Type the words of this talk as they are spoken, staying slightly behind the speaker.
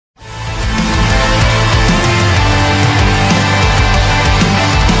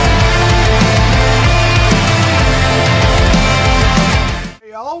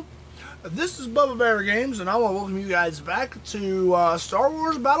Bubba Bear Games, and I want to welcome you guys back to Star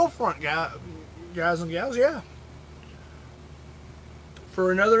Wars Battlefront, guys and gals, yeah.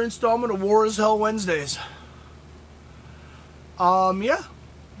 For another installment of War is Hell Wednesdays. Yeah.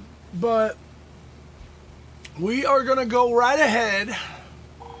 But we are going to go right ahead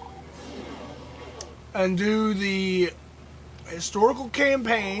and do the historical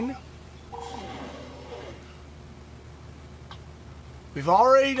campaign. We've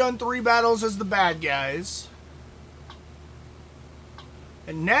already done 3 battles as the bad guys.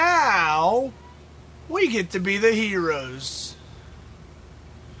 And now we get to be the heroes.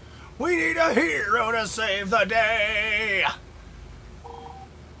 We need a hero to save the day.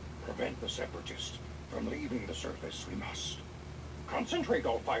 Prevent the Separatists from leaving the surface, we must. Concentrate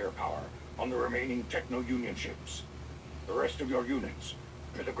all firepower on the remaining Techno-Union ships. The rest of your units,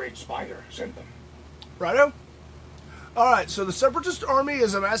 to the Great Spider, send them. Righto? Alright, so the Separatist army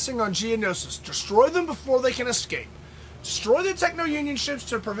is amassing on Geonosis. Destroy them before they can escape. Destroy the Techno-Union ships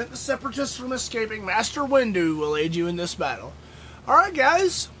to prevent the Separatists from escaping. Master Windu will aid you in this battle. Alright,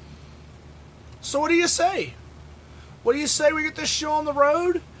 guys. So what do you say? What do you say we get this show on the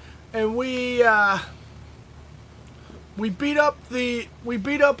road? And we beat up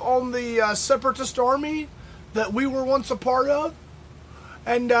on the Separatist army that we were once a part of.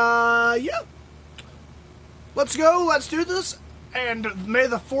 And yeah. Let's go, let's do this, and may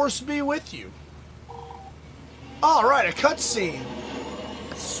the Force be with you. Alright, a cutscene.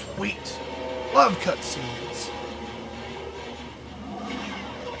 Sweet. Love cutscenes.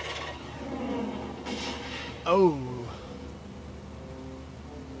 Oh.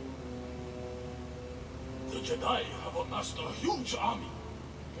 The Jedi have amassed a huge army.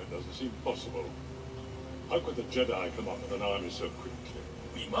 That doesn't seem possible. How could the Jedi come up with an army so quickly?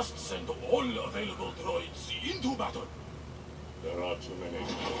 We must send all available droids into battle. There are too many.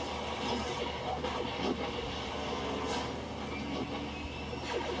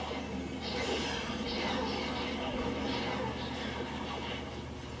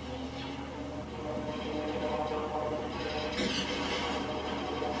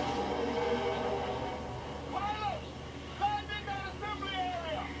 Pilot! Landing at assembly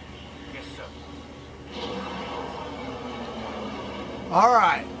area! Yes, sir.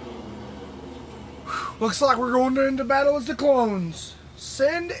 Alright. Looks like we're going into battle as the clones.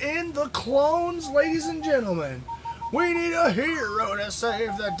 Send in the clones, ladies and gentlemen. We need a hero to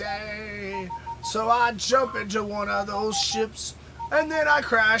save the day. So I jump into one of those ships, and then I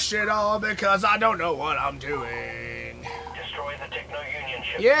crash it all because I don't know what I'm doing. Destroy the Techno-Union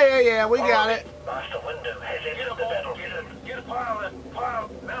ship. Yeah, we got it. Master Windu has entered the battlefield. Get a pilot,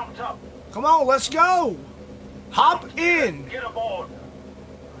 mount up. Come on, let's go. Hop in. Get aboard.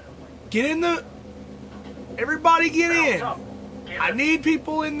 Get in the... Everybody get in. Mount up. I need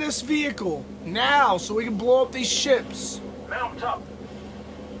people in this vehicle now so we can blow up these ships. Mount up.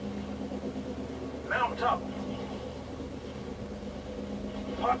 Mount up.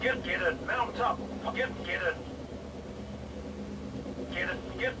 Get it. Mount up. Get it.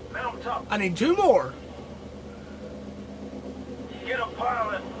 Get mount up. I need 2 more. Get a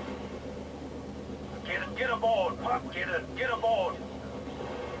pilot. Get aboard. Get aboard.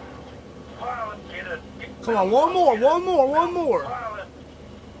 Pilot, Come on, one more. Pilot,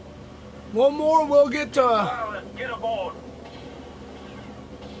 One more and we'll get to... pilot, get aboard.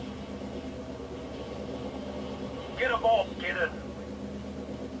 Get aboard, get it.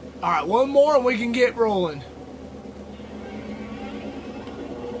 Alright, one more and we can get rolling.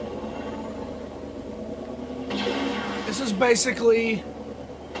 This is basically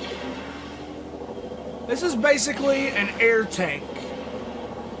an air tank.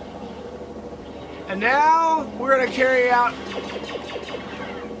 And now we're going to carry out...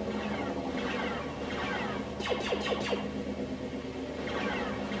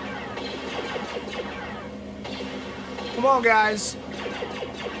 Come on, guys.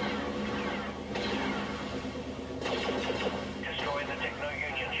 Destroy the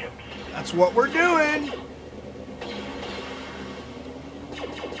Techno-Union ships. That's what we're doing.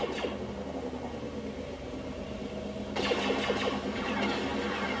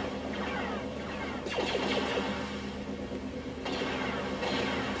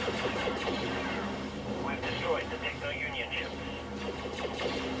 We've destroyed the Techno-Union ships.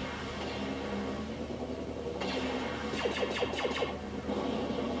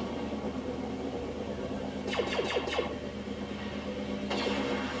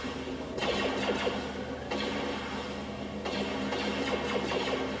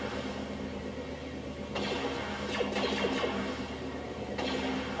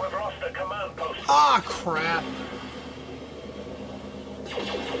 Ah, crap.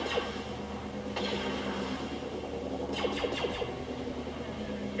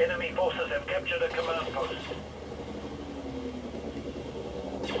 Enemy forces have captured a command post.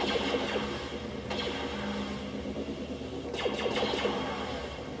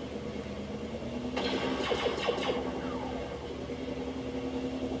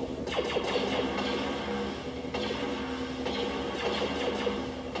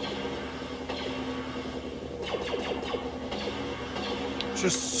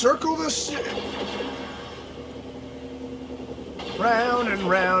 Just circle the ship. Round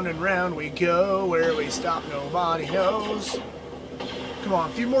and round we go. Where we stop, nobody knows. Come on,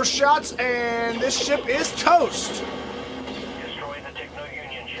 a few more shots, and this ship is toast. Destroy the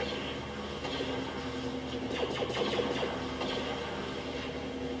Techno-Union ships.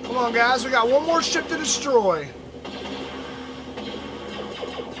 Come on, guys, we got one more ship to destroy.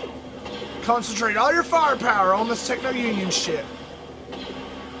 Concentrate all your firepower on this Techno-Union ship.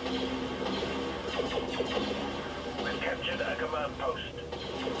 We've captured a command post.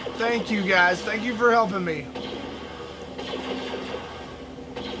 Thank you, guys. Thank you for helping me.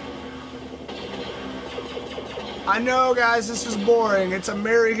 I know, guys, this is boring. It's a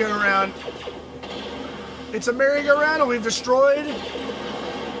merry-go-round. It's a merry-go-round, and we've destroyed.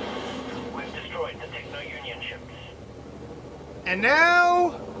 We've destroyed the Techno-Union ships. And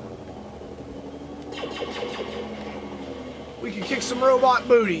now we can kick some robot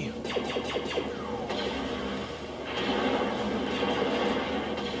booty.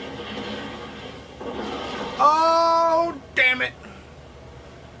 Oh, damn it.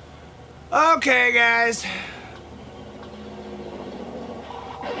 Okay, guys.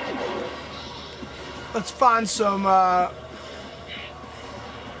 Let's find some, got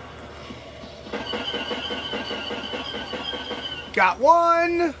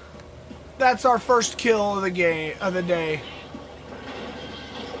one. That's our first kill of the game, of the day.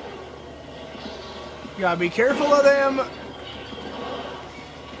 You gotta be careful of them.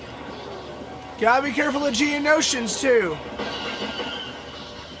 Gotta be careful of Geonosians, too.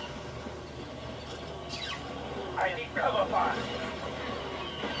 I need cover fire.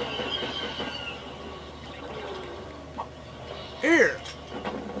 Here.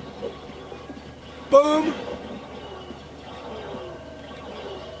 Boom.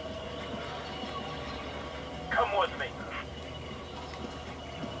 Come with me.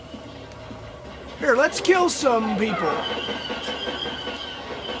 Here, let's kill some people.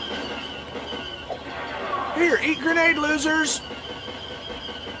 Here, eat grenade, losers.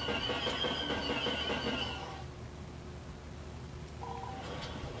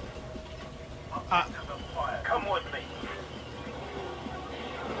 Come with me.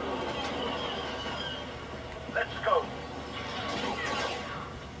 Let's go.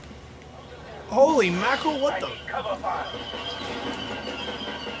 Holy mackerel, what the? Cover fire.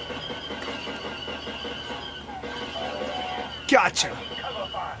 Gotcha. Cover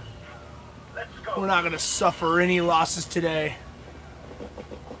fire. Let's go. We're not gonna suffer any losses today.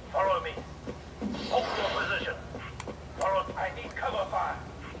 Follow me. Hold your position. Follow. I need cover fire.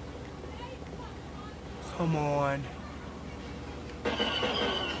 Come on.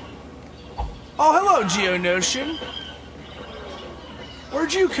 Oh, hello, Geonosian.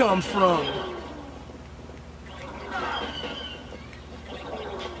 Where'd you come from?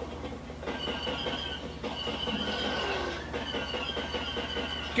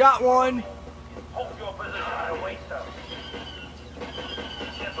 Got one. Hold your position and await them.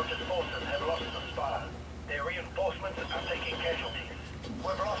 Separatist forces have lost the spire. Their reinforcements are taking casualties.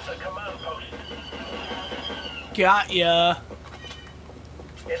 We've lost the command post. Got ya.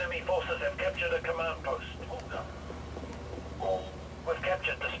 Enemy forces have captured a command post. Hold up. We've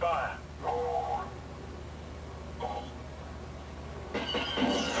captured the spire.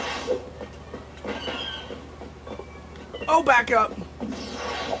 Oh, back up.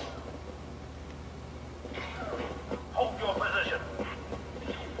 Hold your position.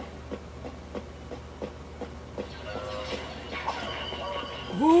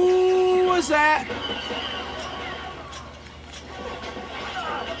 Who was that?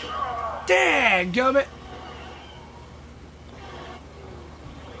 Dadgummit.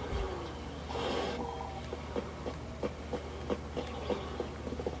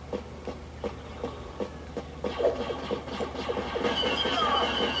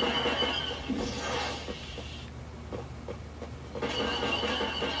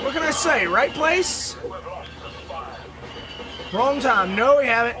 What can I say? Right place? We've lost the spire. Wrong time. No, we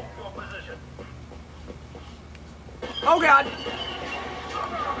haven't. Hold your position. Oh, God.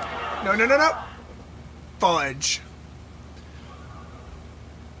 No, no, no, no. Fudge.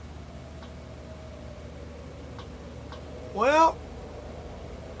 Well.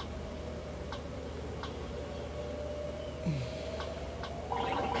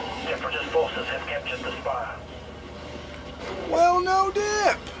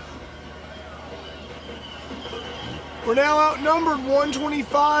 We're now outnumbered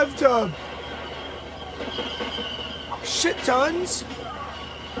 125 to shit tons.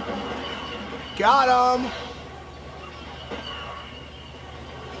 Got him.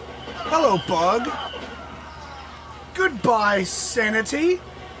 Hello, bug. Goodbye, sanity.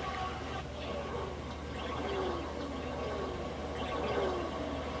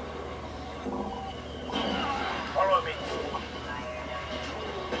 Follow me.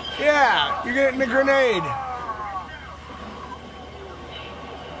 Yeah, you're getting a grenade.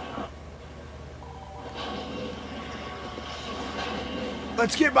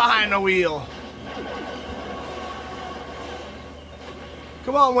 Let's get behind the wheel.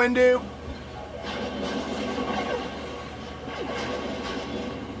 Come on, Windu.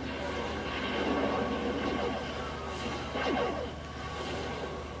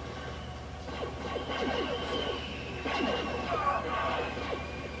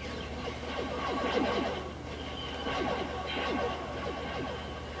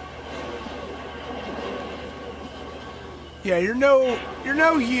 Yeah, you're no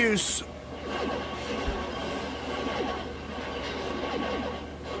use.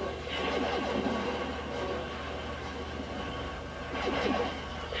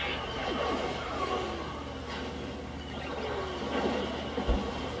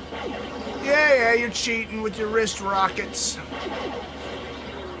 Yeah, you're cheating with your wrist rockets.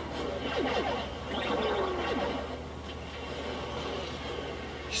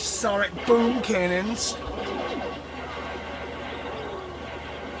 Sonic boom cannons.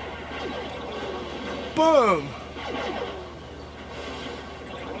 Boom!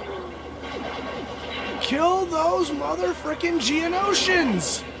 Kill those motherfucking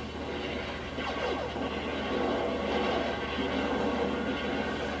Geonosians!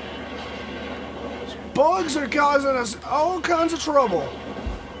 These bugs are causing us all kinds of trouble.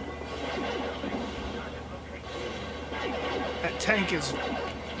 That tank is...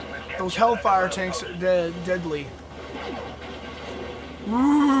 Those Hellfire tanks are deadly.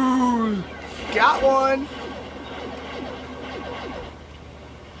 Ooh! Got one.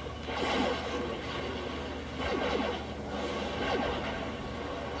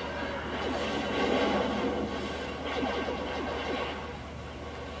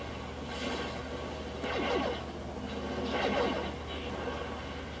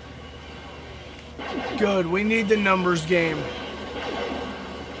 Good, we need the numbers game.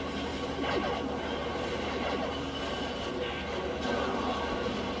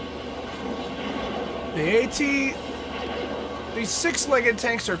 The AT, these six-legged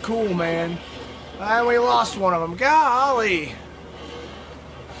tanks are cool, man. And we lost one of them. Golly.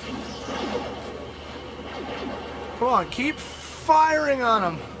 Come on, keep firing on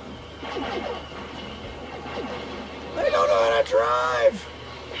them. They don't know how to drive.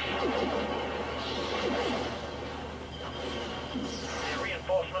 The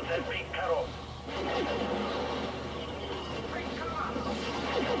reinforcements have been cut off.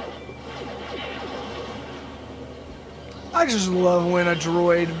 I just love when a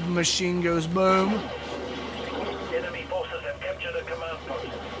droid machine goes boom. Enemy forces have captured a command post.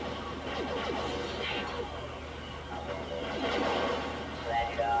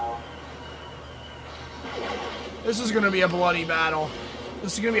 This is gonna be a bloody battle.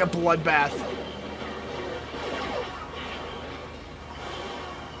 This is gonna be a bloodbath.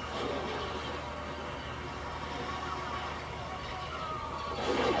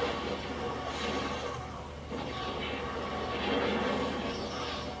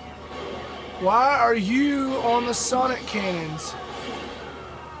 Why are you on the sonic cannons?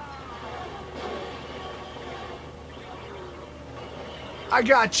 I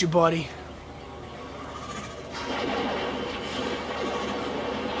got you, buddy.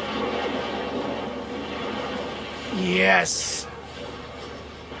 Yes.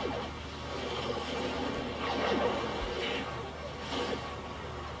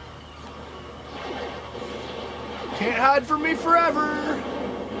 Can't hide from me forever.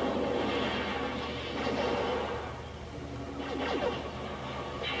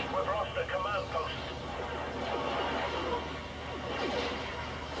 We've lost the command post.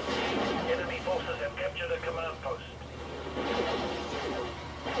 Enemy forces have captured a command post.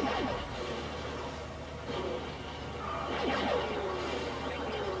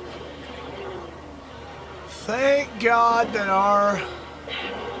 Thank God that our...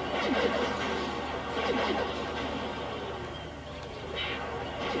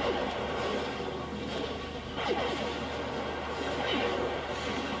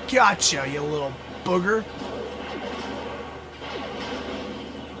 Gotcha, you little booger.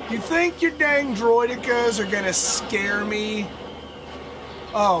 You think your dang droidicas are gonna scare me?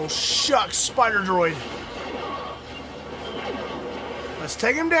 Oh, shucks, spider droid. Let's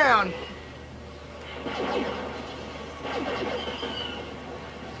take him down.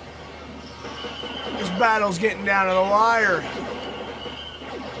 This battle's getting down to the wire.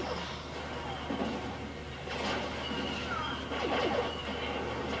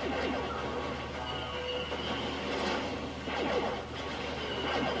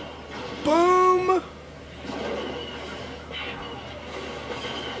 Boom!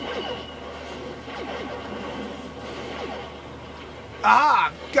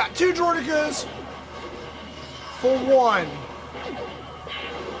 Ah! Got 2 Droidicas for 1.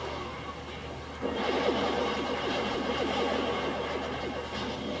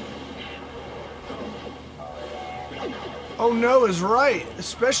 Oh no is right,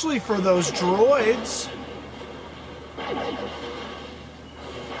 especially for those droids.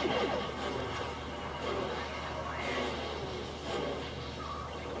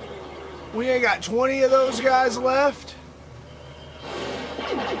 We ain't got 20 of those guys left.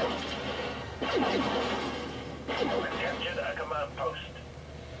 We've captured a command post.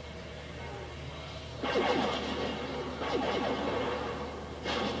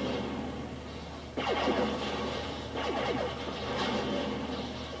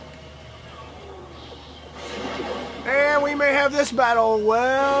 And we may have this battle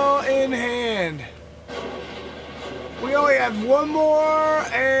well in hand. We only have 1 more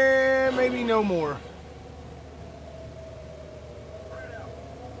and maybe no more.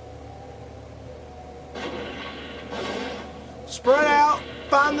 Spread out,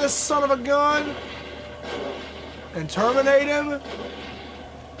 find this son of a gun, and terminate him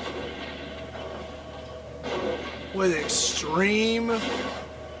with extreme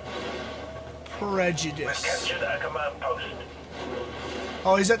prejudice. We've captured a command post.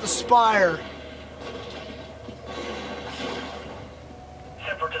 Oh, he's at the spire.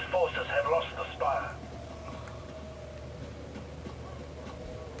 Separatist forces have lost the spire.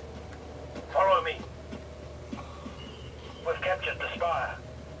 Follow me. We've captured the spire.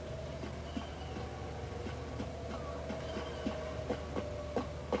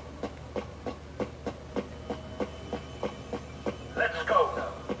 Let's go.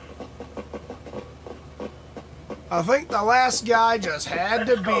 I think the last guy just had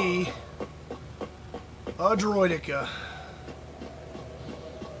to be a droidica.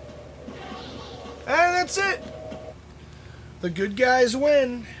 And that's it. The good guys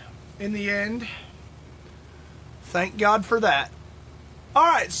win in the end. Thank God for that.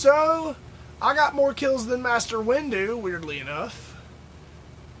 Alright, so I got more kills than Master Windu, weirdly enough.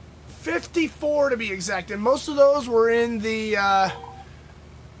 54 to be exact, and most of those were in the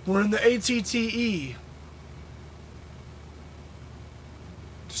ATTE.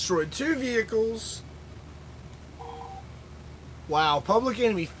 Destroyed 2 vehicles. Wow, Public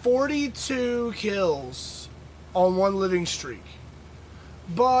Enemy, 42 kills on 1 living streak.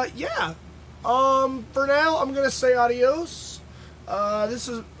 But yeah, for now I'm gonna say adios. This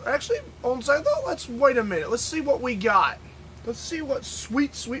is actually on side though. Let's wait a minute. Let's see what we got. Let's see what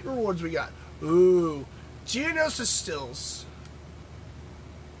sweet rewards we got. Ooh, Geonosis stills.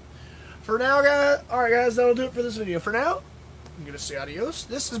 For now, guys. All right, guys, that'll do it for this video. For now, I'm gonna say adios.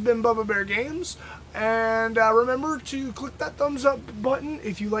 This has been Bubba Bear Games, and remember to click that thumbs up button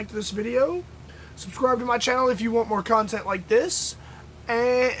if you liked this video. Subscribe to my channel if you want more content like this,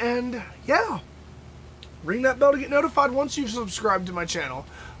 and yeah, ring that bell to get notified once you've subscribed to my channel.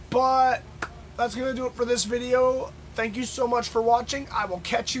 But that's gonna do it for this video. Thank you so much for watching. I will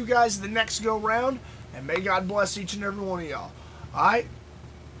catch you guys the next go round, and may God bless each and every one of y'all. All right,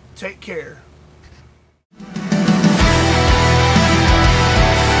 take care.